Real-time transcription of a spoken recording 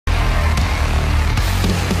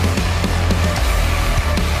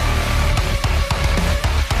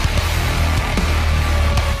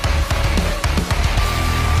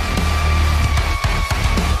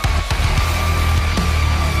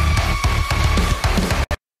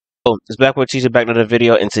Oh, it's back with Teaser, back to the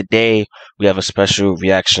video, and today we have a special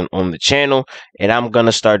reaction on the channel, and I'm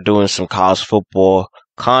gonna start doing some college football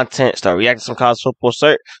content, start reacting to some college football,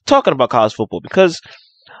 start talking about college football because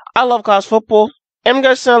I love college football, and I'm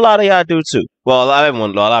guessing a lot of y'all do too. Well, a lot of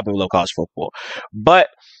people love college football, but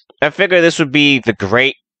I figured this would be the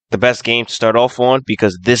best game to start off on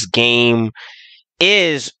because this game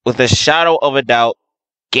is, with a shadow of a doubt,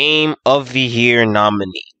 Game of the Year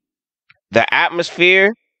nominee. The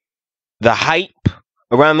atmosphere, the hype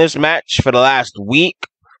around this match for the last week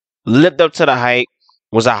lived up to the hype.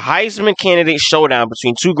 Was a Heisman candidate showdown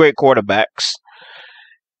between two great quarterbacks.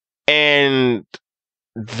 And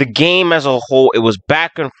the game as a whole, it was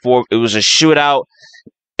back and forth. It was a shootout.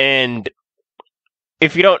 And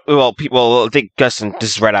if you don't, well, people, I think Gustin,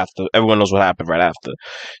 this is right after. Everyone knows what happened right after.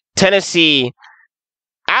 Tennessee,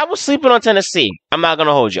 I was sleeping on Tennessee. I'm not going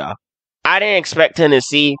to hold y'all. I didn't expect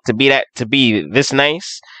Tennessee to be this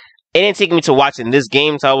nice. It didn't take me to watching this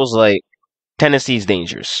game, so I was like, Tennessee's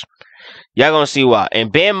dangerous. Y'all gonna see why.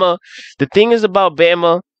 And Bama, the thing is about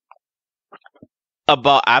Bama,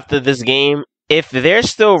 about after this game, if they're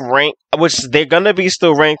still ranked, which they're gonna be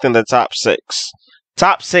still ranked in the top 6,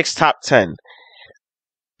 top 10,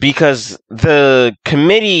 because the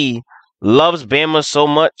committee loves Bama so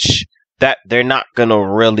much that they're not gonna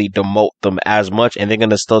really demote them as much, and they're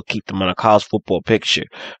gonna still keep them in a college football picture.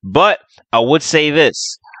 But I would say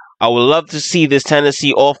this. I would love to see this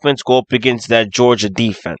Tennessee offense go up against that Georgia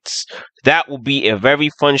defense. That will be a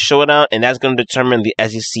very fun showdown, and that's going to determine the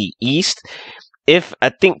SEC East. If I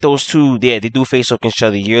think those two, they do face off against each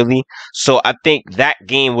other yearly, so I think that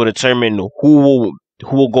game will determine who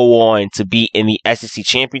will go on to be in the SEC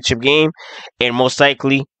championship game, and most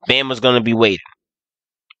likely Bama's going to be waiting,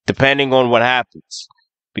 depending on what happens.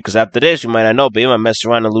 Because after this, you might not know, Bama might mess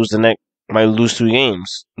around and might lose 2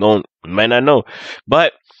 games. Might not know,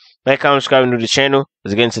 but. Like, comment, subscribe, and to the channel.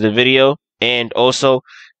 Let's get into the video. And also,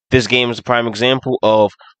 this game is a prime example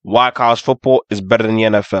of why college football is better than the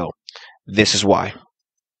NFL. This is why.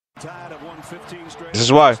 This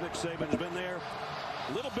is why.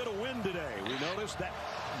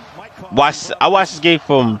 I watched this game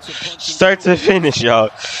from start to finish,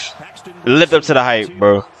 y'all. Lived up to the hype,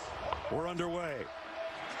 bro.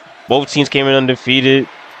 Both teams came in undefeated.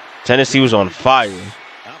 Tennessee was on fire.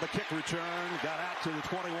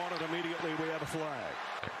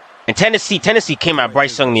 And Tennessee came out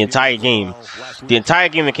Bryce Young the entire game. The entire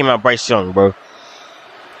game they came out Bryce Young, bro.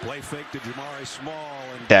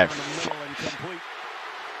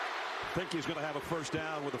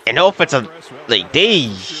 And the offensive, like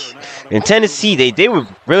in Tennessee, they were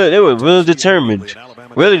really determined,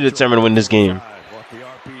 to win this game.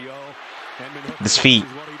 This feat.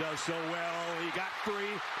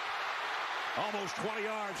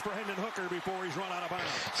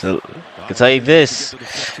 So I can tell you this.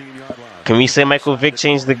 Can we say Michael Vick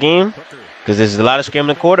changed the game? Because there's a lot of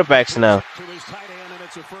scrambling quarterbacks now.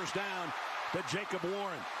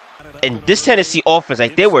 And this Tennessee offense,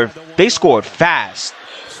 like they scored fast.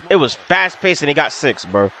 It was fast paced and they got 6,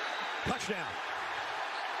 bro.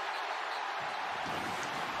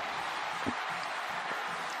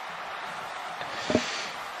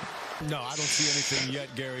 No, I don't see anything yet,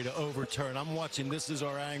 Gary, to overturn. I'm watching. This is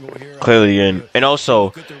our angle here. Clearly in. And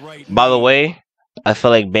also, by the way, I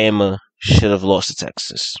feel like Bama should have lost to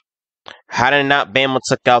Texas. Had it not Bama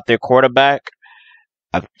took out their quarterback,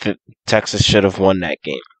 Texas should have won that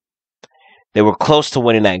game. They were close to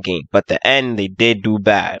winning that game, but at the end they did do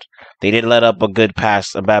bad. They did let up a bad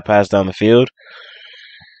pass down the field.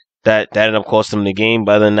 That ended up costing them the game.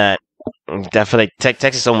 But other than that, I feel like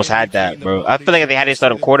Texas almost had that, bro. I feel like if they had their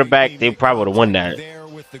starting quarterback, they probably would have won that. There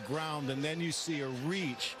with the ground, and then you see a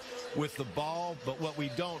reach with the ball, but what we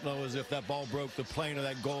don't know is if that ball broke the plane or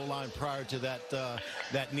that goal line prior to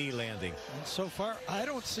that knee landing. And so far, I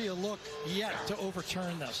don't see a look yet to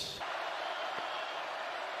overturn this.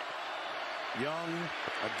 Young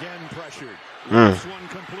again pressured. This one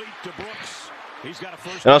complete to Brooks. He's got a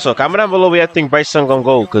first. And also, comment down below where I think Bryce Young gonna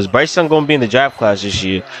go, because Bryce Young gonna be in the draft class this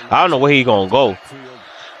year. I don't know where he gonna go,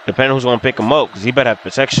 depending who's gonna pick him up, because he better have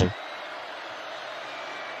protection.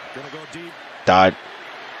 Gonna go deep. Died.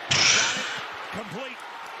 Complete.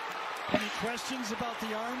 Any questions about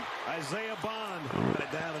the arm? Isaiah Bond got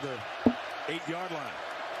it down to the 8-yard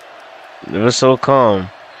line. It was so calm. On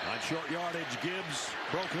short yardage, Gibbs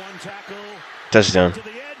broke one tackle. Touchdown. To the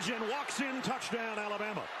edge and walks in. Touchdown,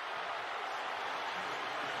 Alabama.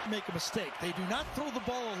 Make a mistake. They do not throw the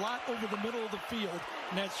ball a lot over the middle of the field,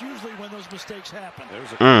 and that's usually when those mistakes happen.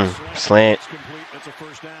 There's a slant. It's complete. It's a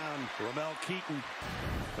first down. Ramel Keaton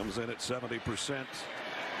comes in at 70%.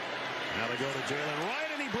 Now they go to Jalen Wright,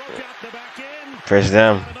 and he broke out the back end. First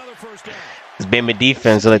down. Another first down. This Bama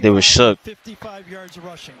defense looked like they were shook. 55 yards of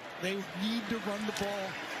rushing. They need to run the ball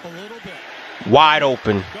a little bit. Wide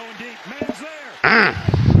open. Going deep. Man's there.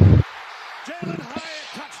 Jalen Hyatt,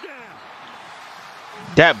 touchdown.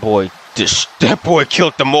 That boy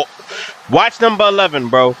killed them all. Watch number 11,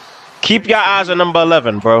 bro. Keep your eyes on number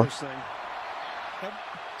 11, bro. That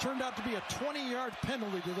turned out to be a 20-yard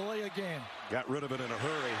penalty to delay a game. Got rid of it in a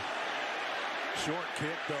hurry. Short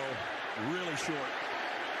kick, though. Really short.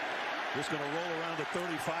 Just going to roll around the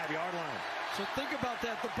 35-yard line. So think about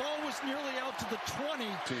that. The ball was nearly out to the 20.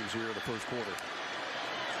 Teams here in the first quarter.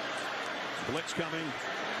 Blitz coming.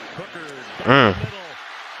 Hooker down the middle.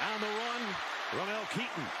 On the run. Ronell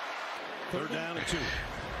Keaton. Third down and 2.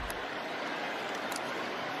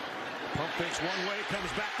 Pump fakes one way,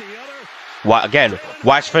 comes back the other. Again,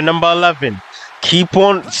 watch for number 11. Keep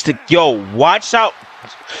on watch out.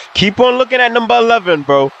 Keep on looking at number 11,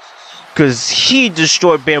 bro. Because he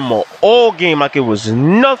destroyed Bama all game like it was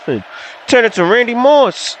nothing. Turn it to Randy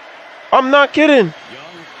Moss. I'm not kidding. Young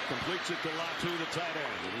completes it to Latu, the tight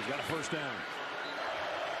end, and he's got a first down.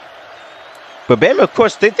 But Bama, of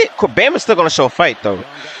course, Bama's still going to show a fight, though.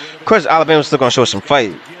 Of course, Alabama's still going to show some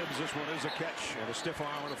fight. This one is a catch and a stiff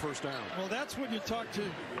arm and a first down. Well, that's when you talk to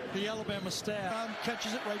the Alabama staff.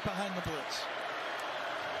 Catches it right behind the blitz.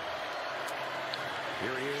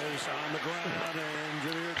 Here he is on the ground, and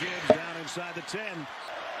Jahmyr Gibbs down inside the 10.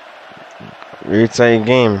 Very tight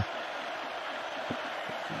game.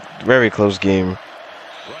 Very close game.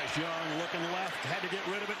 Bryce Young looking left, had to get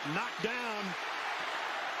rid of it, knocked down.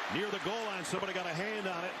 Near the goal line, somebody got a hand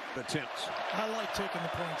on it. Attempts. I like taking the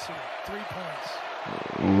points here. 3 points.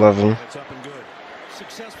 11. It's up and good.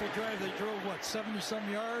 Successful drive. They drove, what,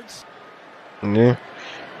 70-some yards? Yeah.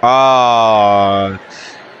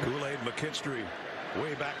 Kool-Aid McKinstry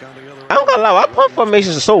way back on the other end. I'm gonna lie, my punt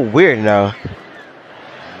formations are so weird now.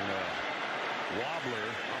 Wobbler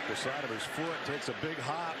off the side of his foot, takes a big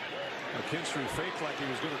hop. McKinstry faked like he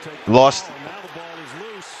was going to take Lost. the ball, and now the ball is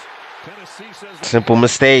loose. Tennessee says Simple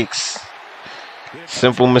mistakes.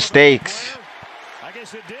 Simple mistakes. I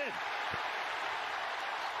guess it did.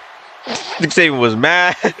 Nick Saban was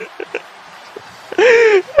mad.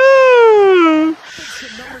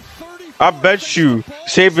 I bet you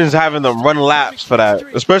Saban's having them run laps for that,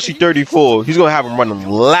 especially 34. He's going to have them running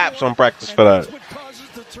laps on practice for that.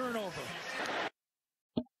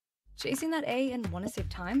 Chasing that A and want to save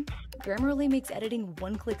time? Grammarly makes editing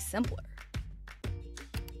one click simpler.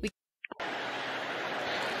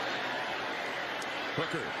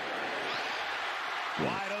 Hooker.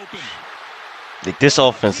 Wide open. Like, this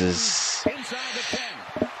offense is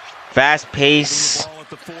fast pace.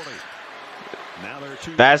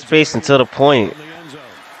 Fast pace until the point.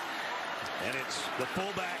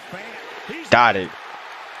 Got it.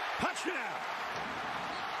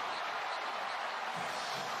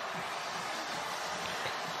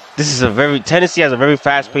 This is Tennessee has a very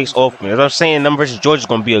fast paced offense. As I'm saying, them versus Georgia is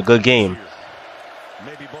going to be a good game.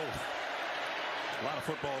 Maybe both. A lot of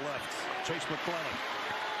football left. Chase McClellan.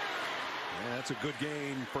 Yeah, that's a good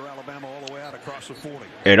game for Alabama all the way out across the 40.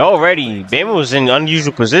 And already, Bama was in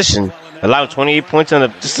unusual position, allowed 28 points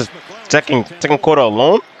in just the second quarter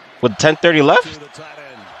alone with 10:30 left. The tight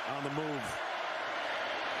end on the move.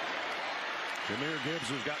 Jahmyr Gibbs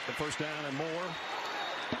has got the first down and more.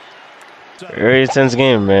 Very intense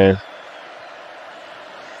game, man.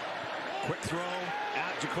 Quick throw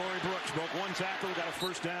out to Corey Brooks. Broke one tackle, got a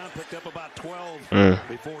first down, picked up about 12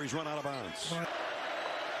 before he's run out of bounds.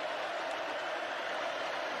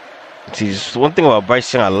 See, one thing about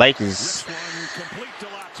Bryce Young I like is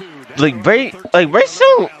Bryce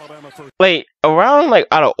Young, around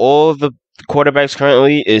out of all the quarterbacks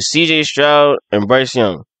currently is C.J. Stroud and Bryce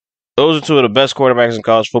Young. Those are two of the best quarterbacks in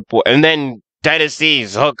college football. And then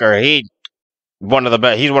Tennessee's Hooker, he's one of the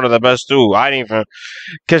best too. I didn't even,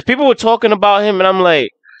 because people were talking about him, and I'm like,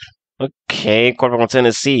 okay, quarterback on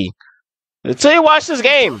Tennessee. Until you watch this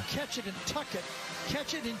game,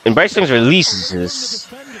 and Bryce Young's releases is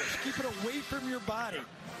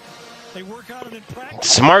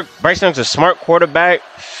smart. Bryce Young's a smart quarterback.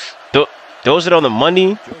 Those that on the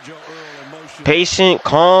money, patient,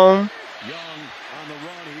 calm,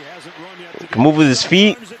 can move with his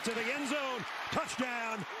feet.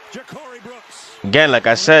 Again, like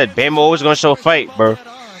I said, Bama always gonna show a fight, bro.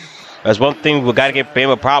 That's one thing we gotta give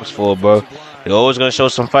Bama props for, bro. They're always gonna show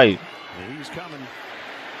some fight.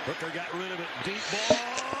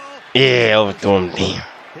 Yeah, overthrew him. Damn.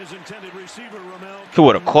 If he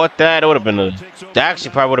would have caught that, it would have been that actually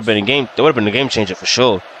probably would have been a game. It would have been a game changer for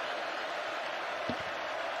sure.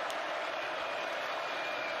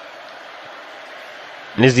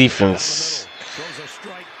 And his defense.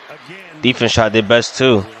 Defense tried their best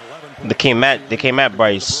too. They came at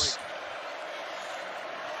Bryce.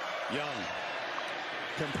 Young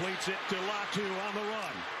completes it to Latu on the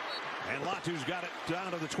run. And Latu's got it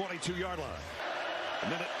down to the 22-yard line.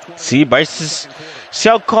 See, Bryce is. See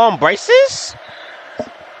how calm Bryce is?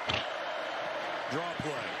 Draw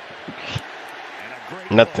play.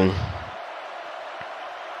 Nothing.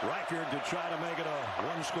 Reichard to try to make it a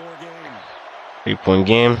one-score game. 3-point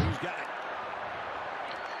game. Who's got it?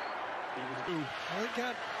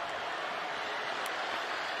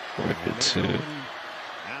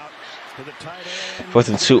 Out to the tight end. 4th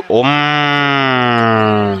and 2.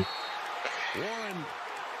 Warren,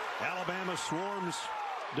 Alabama swarms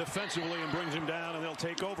defensively and brings him down, and they'll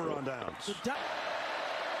take over on downs.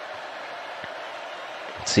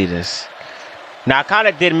 Let's see this. Now, I kind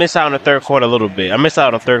of did miss out on the third quarter a little bit. I missed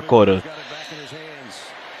out on the third quarter.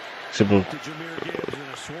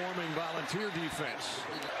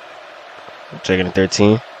 Checking the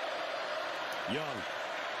 13. Young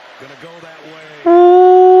gonna go that way.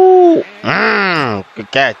 Ooh.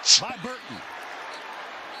 Good catch.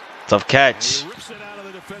 Tough catch.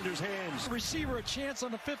 Receiver a chance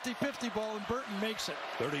on the 50-50 ball, and Burton makes it.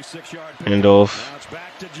 36-yard Handoff.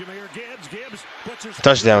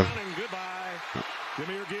 Touchdown. Goodbye.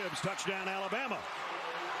 Jahmyr Gibbs, touchdown Alabama.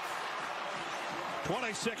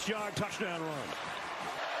 26-yard touchdown run.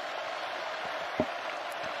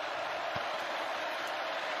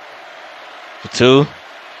 For 2. Down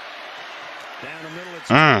the middle,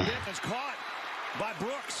 it's caught by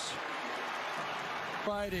Brooks.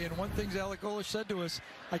 Friday, and one thing Alec Golesh said to us,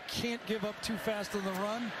 I can't give up too fast on the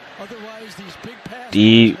run, otherwise these big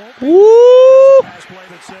passes. Woo!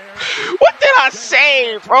 What did I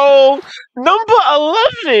say, bro? Number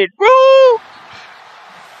 11, bro.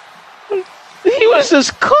 He was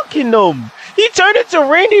just cooking them. He turned it to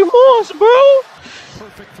Randy Moss, bro.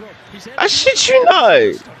 Perfect throw. I shit you not.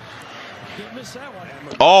 Didn't miss that one.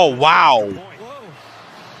 Oh, wow. Whoa.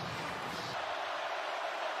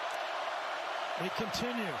 They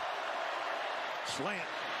continue. Slant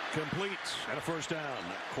completes and a first down.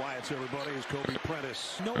 Quiets everybody as Kobe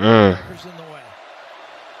Prentice. No markers in the way.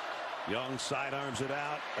 Young sidearms it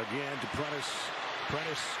out again to Prentice.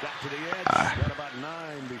 Prentice got to the edge. Got about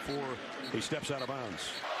 9 before he steps out of bounds.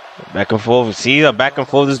 Back and forth. See how back and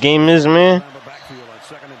forth this game is, man?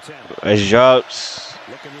 As drops.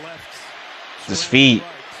 His feet.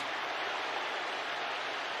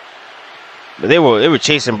 But they were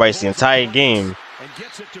chasing Bryce the entire game. And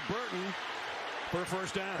gets it to Burton for a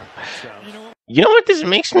first down. You know what this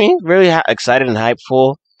makes me really excited and hyped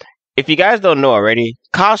for? If you guys don't know already,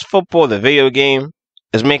 college football, the video game,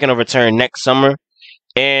 is making a return next summer.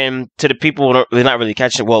 And to the people who are not really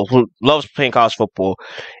catching, well, who loves playing college football,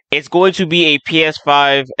 it's going to be a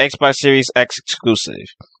PS5, Xbox Series X exclusive.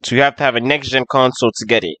 So you have to have a next-gen console to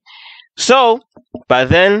get it. So, by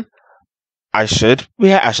then, I should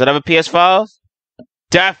have a PS5.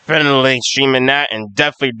 Definitely streaming that and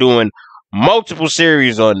definitely doing multiple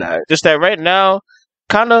series on that. Just that right now,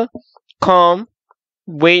 kind of calm.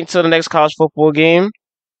 Wait until the next college football game.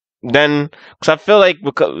 Then, because I feel like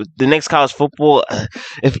the next college football,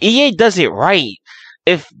 if EA does it right,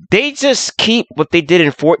 if they just keep what they did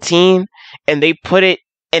in 14 and they put it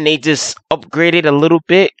and they just upgrade it a little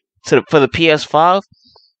bit for the PS5,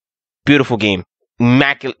 beautiful game,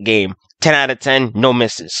 immaculate game, 10 out of 10, no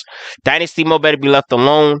misses. Dynasty mode better be left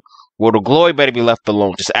alone. World of Glory better be left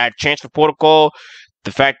alone. Just add transfer protocol.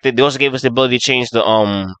 The fact that they also gave us the ability to change the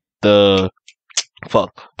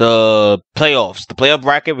playoffs, the playoff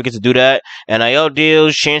bracket. We get to do that. NIL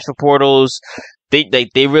deals, transfer portals.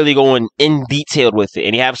 They really going in detail with it.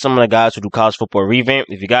 And you have some of the guys who do college football revamp.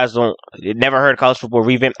 If you guys never heard of college football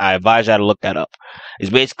revamp, I advise you to look that up.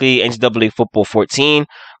 It's basically NCAA football 14,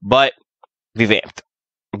 but revamped,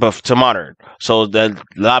 but to modern. So a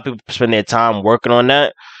lot of people spend their time working on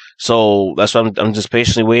that. So that's why I'm just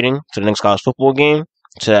patiently waiting to the next college football game.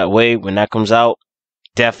 So that way, when that comes out,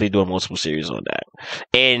 definitely doing multiple series on that.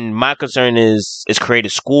 And my concern is create a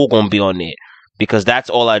school going to be on there, because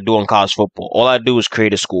that's all I do in college football. All I do is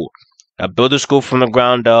create a school. I build a school from the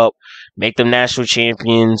ground up, make them national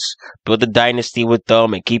champions, build a dynasty with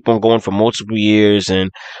them, and keep on going for multiple years.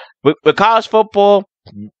 And with college football,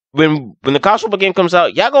 when the college football game comes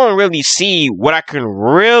out, y'all gonna really see what I can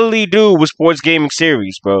really do with sports gaming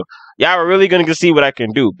series, bro. Y'all are really gonna see what I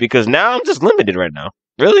can do, because now I'm just limited right now.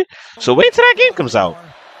 Really? So wait till that game comes out.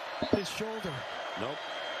 His shoulder. Nope.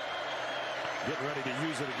 Getting ready to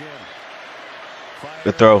use it again.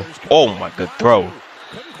 Good throw. Oh my, good throw.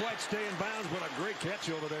 Couldn't quite stay in bounds, but a great catch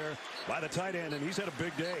over there by the tight end, and he's had a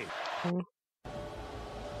big day.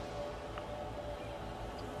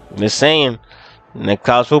 Just saying. Next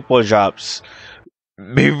college football drops.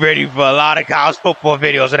 Be ready for a lot of college football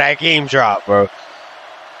videos when that game drop, bro.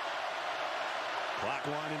 Clock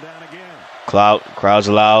winding down again. Crowds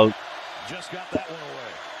loud. Just got that one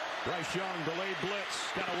away. Bryce Young delayed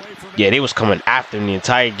blitz. Got away from Yeah, they was coming after him the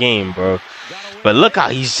entire game, bro. But look how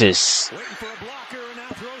he's just. waiting for a blocker and now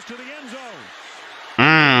throws to the end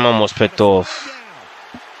zone. Almost picked off.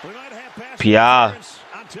 We might have pass PI. interference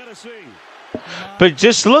on Tennessee. But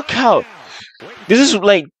just look how. This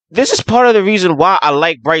is part of the reason why I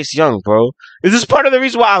like Bryce Young, bro. This is part of the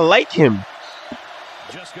reason why I like him.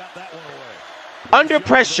 Just got that one away. Under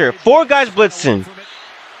pressure, 4 guys blitzing.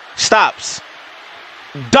 Stops.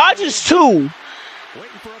 Dodges 2.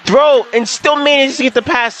 Throw and still manages to get the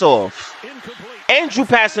pass off. Incomplete. And drew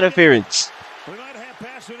pass interference. We might have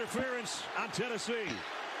pass interference on Tennessee.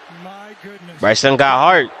 My goodness. Bryce Young got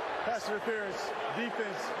hard. Pass interference,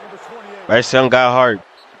 defense, number 28. Bryce Young got hard.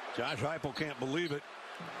 Josh Heupel can't believe it.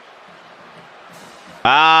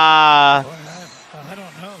 Ah. Boy, I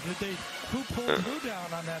don't know. Who pulled who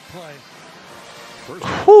down on that play? First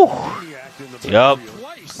maniac in the Yup. backfield.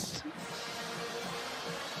 Twice.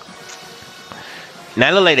 Now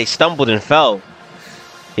it looked like they stumbled and fell.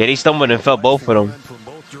 Yeah, they stumbled and fell, both of them. From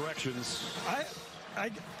both directions. I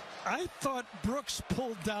thought Brooks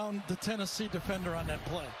pulled down the Tennessee defender on that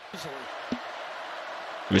play.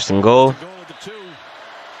 First and goal. Goal at the 2.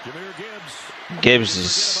 Jahmyr Gibbs. Gibbs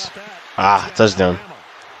is touchdown.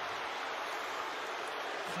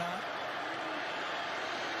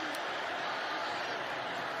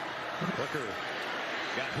 Hooker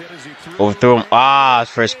got hit as he threw. Overthrew him. His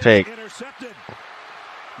first pick. Intercepted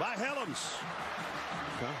by Helms.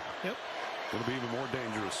 Yep. Going to be even more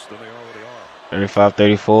dangerous than they already are.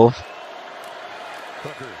 35-34.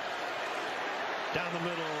 Hooker down the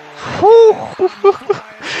middle.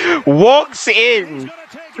 Walks He's in. going to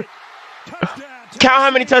take it. Touchdown. Count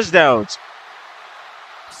how many touchdowns.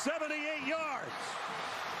 78 yards.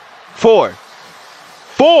 4.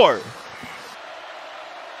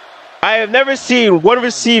 I have never seen one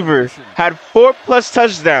receiver had 4+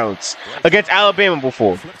 touchdowns against Alabama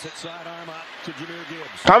before. Flips it sidearm out to Jahmyr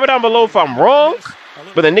Gibbs. Comment down below if I'm wrong.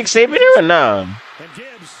 But the Nick Saban era, nah. And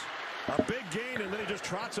Gibbs, a big gain, and then he just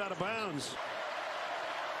trots out of bounds.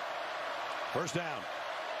 First down.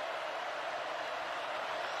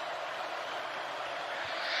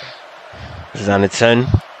 This is on the 10.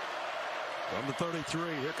 From the 33,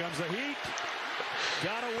 here comes the heat.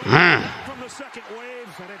 Got away from the second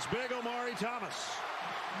wave, and it's big Omari Thomas.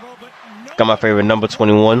 Well, but no, Got my favorite number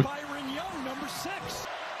 21. Byron Young, number 6.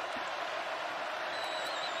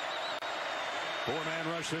 4-man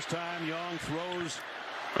rush this time. Young throws.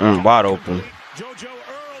 Wide open. JoJo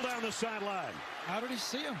Earl down the sideline. How did he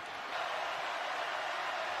see him?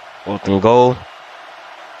 Fourth and goal.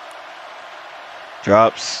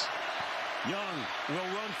 Drops. Young will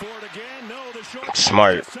run for it again. No, the short.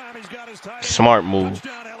 Smart. This time he's got his tight end. Smart move.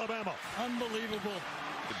 Touchdown, Alabama. Unbelievable.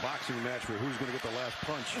 The boxing match for who's going to get the last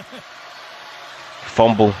punch.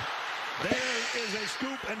 Fumble. There is a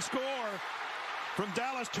scoop and score from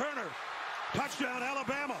Dallas Turner. Touchdown,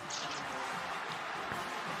 Alabama.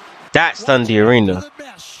 That stunned the arena.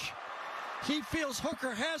 He feels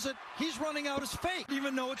Hooker has it. He's running out his fake,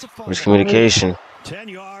 even though it's a fumble. Miscommunication.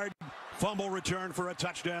 10-yard fumble return for a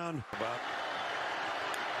touchdown.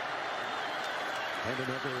 Hendon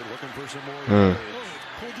Hooker looking for some more.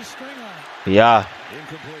 Pulled the string on it. Yeah.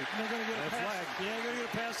 Incomplete. They're going to get a And a pass. flag. Yeah, they're going to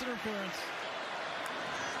get a pass interference.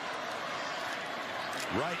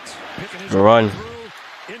 Right. Picking his Run. way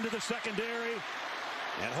through into the secondary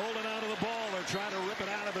and holding on to the ball. They're trying to rip it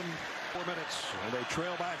out of him. 4 minutes, and they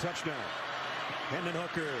trail by a touchdown. Hendon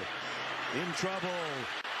Hooker in trouble,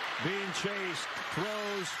 being chased,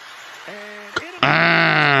 throws, and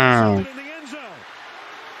in the end zone.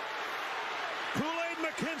 Kool-Aid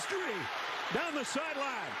McKinstry down the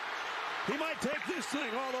sideline. He might take this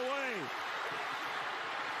thing all the way.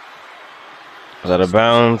 Was out of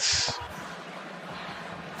bounds.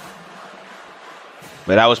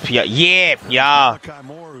 But that was PR. Yeah, PR.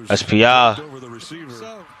 That's PR.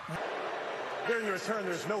 So, during the return,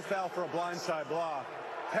 there's no foul for a blindside block.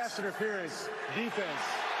 Pass interference, defense.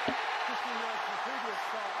 15 yards from the previous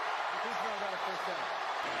stop. Israel got a first down.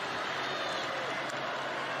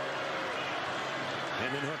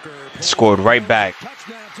 Hendon Hooker Scored right back.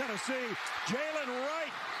 Touchdown, Tennessee. Jalen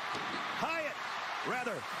Wright. Hyatt,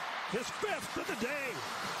 rather, his 5th of the day.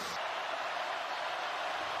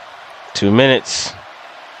 2 minutes.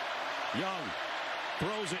 Young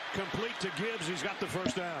throws it complete to Gibbs. He's got the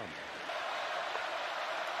first down.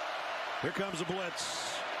 Here comes a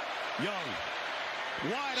blitz. Young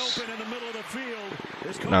Wide open in the middle of the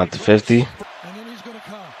field. Not the 50. And then he's going to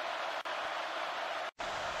come.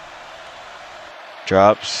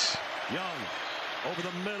 Drops. Young over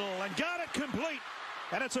the middle and got it complete.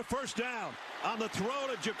 And it's a first down on the throw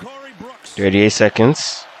to Ja'Cory Brooks. 38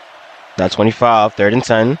 seconds. Not 25. 3rd and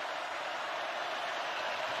 10.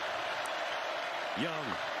 Young,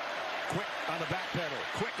 quick on the back pedal,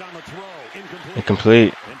 quick on the throw, incomplete.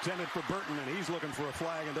 Incomplete. Intended for Burton, and he's looking for a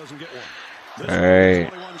flag and doesn't get one. All right.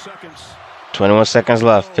 21 seconds. 21 seconds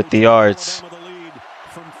left. 50 yards. The lead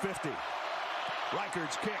from 50.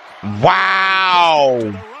 Reichard's kick. Wow. To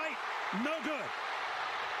the right, no good.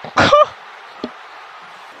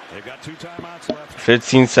 They've got 2 timeouts left.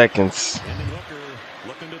 15 seconds. Hendon Hooker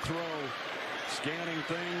looking to throw, scanning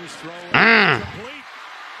things, throwing complete.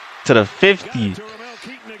 To the 50.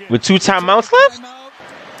 With 2 timeouts left?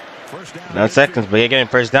 9 seconds, but again,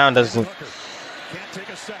 first down doesn't. Can't take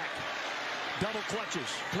a sack. Double clutches,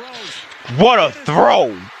 throws. What a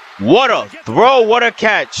throw! What a throw! What a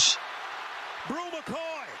catch! Brew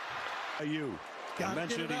McCoy. You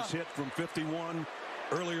mentioned he's hit from 51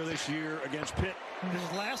 earlier this year against Pitt.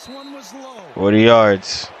 His last one was low. 40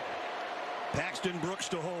 yards. Paxton Brooks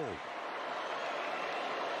to hold.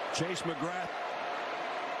 Chase McGrath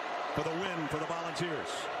for the win for the Volunteers.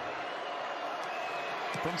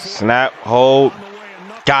 Snap, hold,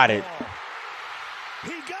 got it.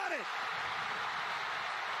 He got it.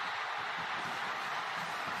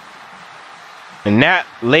 And that,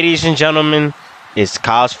 ladies and gentlemen, is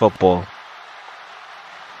college football.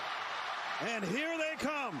 And here they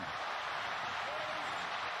come.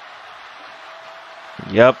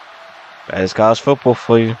 Yep, that is college football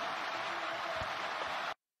for you.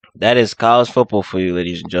 That is college football for you,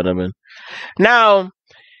 ladies and gentlemen. Now,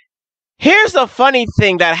 here's the funny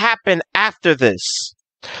thing that happened after this.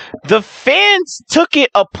 The fans took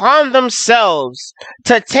it upon themselves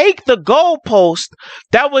to take the goalpost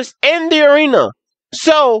that was in the arena.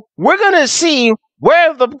 So, we're going to see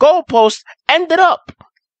where the goalpost ended up.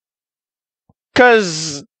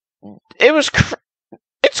 Because it's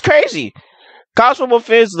crazy. College football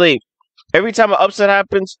fans, like, every time an upset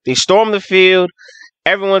happens, they storm the field.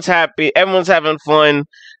 Everyone's happy. Everyone's having fun.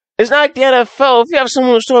 It's not like the NFL. If you have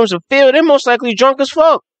someone who storms the field, they're most likely drunk as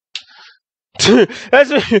fuck. If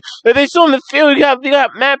they storm the field, you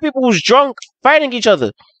got mad people who's drunk fighting each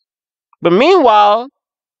other. But meanwhile,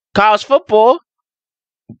 college football,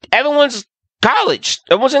 everyone's college.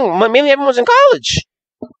 Mainly everyone's in college.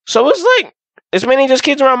 So it's mainly just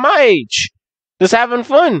kids around my age, just having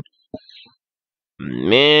fun.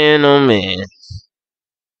 Man, oh man.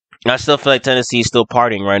 I still feel like Tennessee is still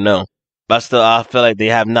partying right now. I feel like they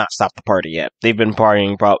have not stopped the party yet. They've been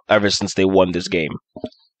partying ever since they won this game.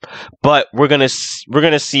 But we're gonna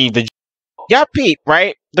see the Pete,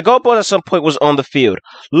 right? The goalpost at some point was on the field.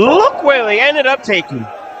 Look where they ended up taking.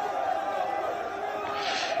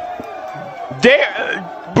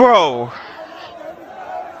 Bro.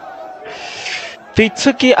 They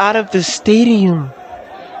took it out of the stadium.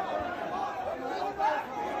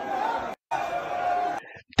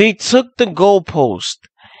 They took the goalpost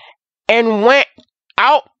and went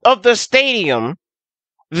out of the stadium.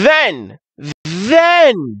 Then,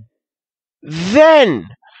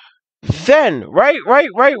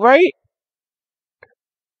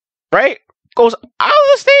 right, goes out of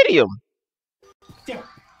the stadium. Yeah,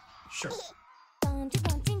 sure.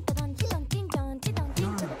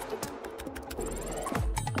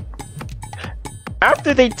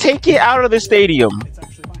 After they take it out of the stadium.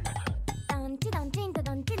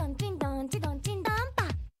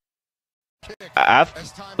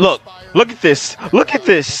 Look at this. Look at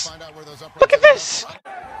this. Look at this.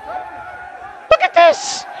 Look at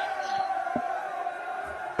this.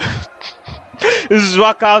 This is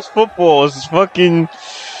why college football is fucking.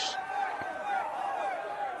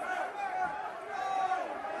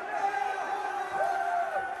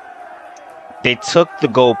 They took the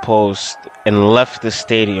goalpost and left the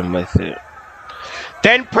stadium with it.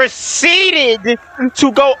 Then proceeded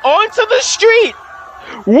to go onto the street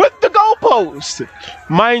with the goalpost.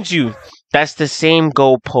 Mind you, that's the same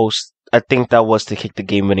goalpost I think that was to kick the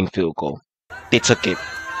game-winning field goal. They took it.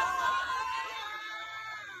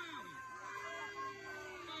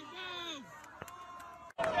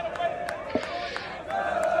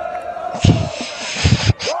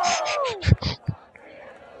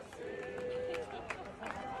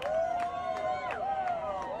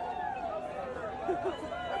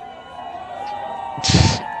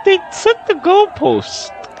 They took the goalpost.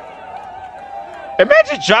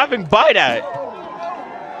 Imagine driving by that.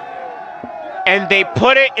 And they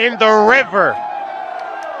put it in the river.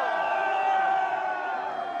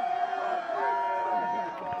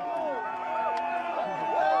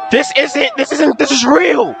 This is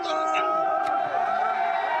real.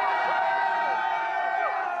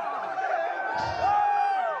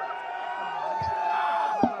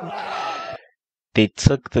 They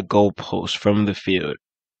took the goalpost from the field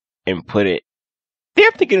and put it. They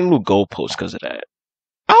have to get a new goalpost because of that.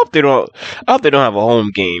 I hope they don't have a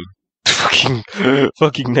home game.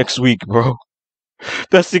 fucking next week, bro. If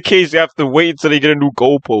that's the case, you have to wait until they get a new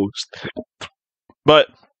goalpost. But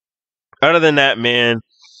other than that, man,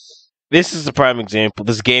 this is a prime example.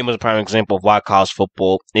 This game is a prime example of why college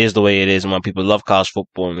football is the way it is and why people love college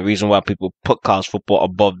football and the reason why people put college football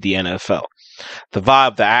above the NFL. The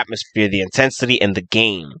vibe, the atmosphere, the intensity, and the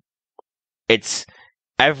game. It's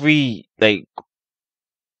every, like,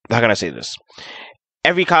 how can I say this?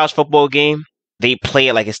 Every college football game, they play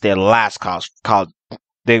it like it's their last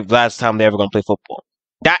last time they're ever going to play football.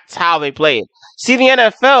 That's how they play it. See, the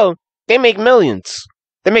NFL, they make millions.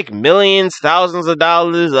 They make millions, thousands of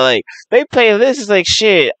dollars. Like, they play this. It's like,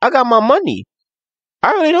 shit, I got my money.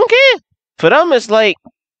 I really don't care. For them, it's like,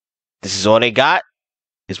 this is all they got.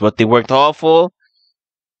 It's what they worked hard for.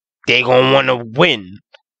 They gonna want to win.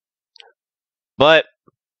 But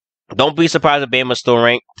don't be surprised if Bama's still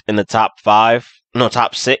ranked in the top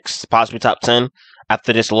 6, possibly top 10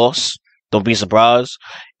 after this loss. Don't be surprised.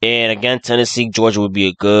 And again, Tennessee, Georgia would be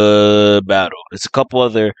a good battle. There's a couple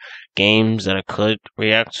other games that I could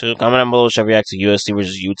react to. Comment down below, should I react to USC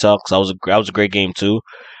versus Utah? Because that was a great game too.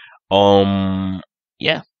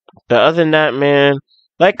 Yeah. But other than that, man,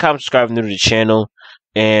 like, comment, subscribe if you're new to the channel,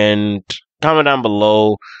 and comment down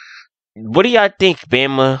below. What do y'all think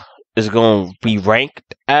Bama is going to be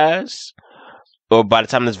ranked as? Or by the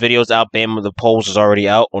time this video is out, Bama, the polls is already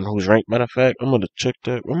out on who's ranked. Matter of fact, I'm going to check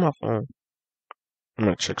that. Where's my phone? I'm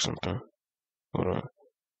going to check something. Hold on.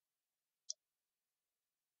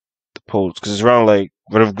 The polls, because it's around, like,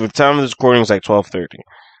 the time of this recording is like 12:30.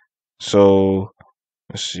 So,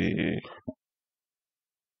 let's see.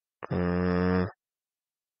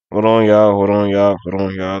 Hold on, y'all.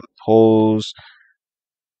 The polls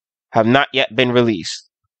have not yet been released.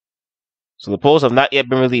 So the polls have not yet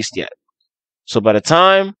been released yet. So by the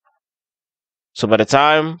time the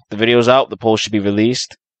video's out, the polls should be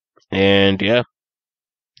released. And yeah.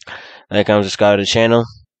 Like, comment, subscribe to the channel.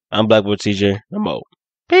 I'm Blackboard TJ. I'm out.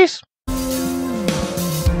 Peace.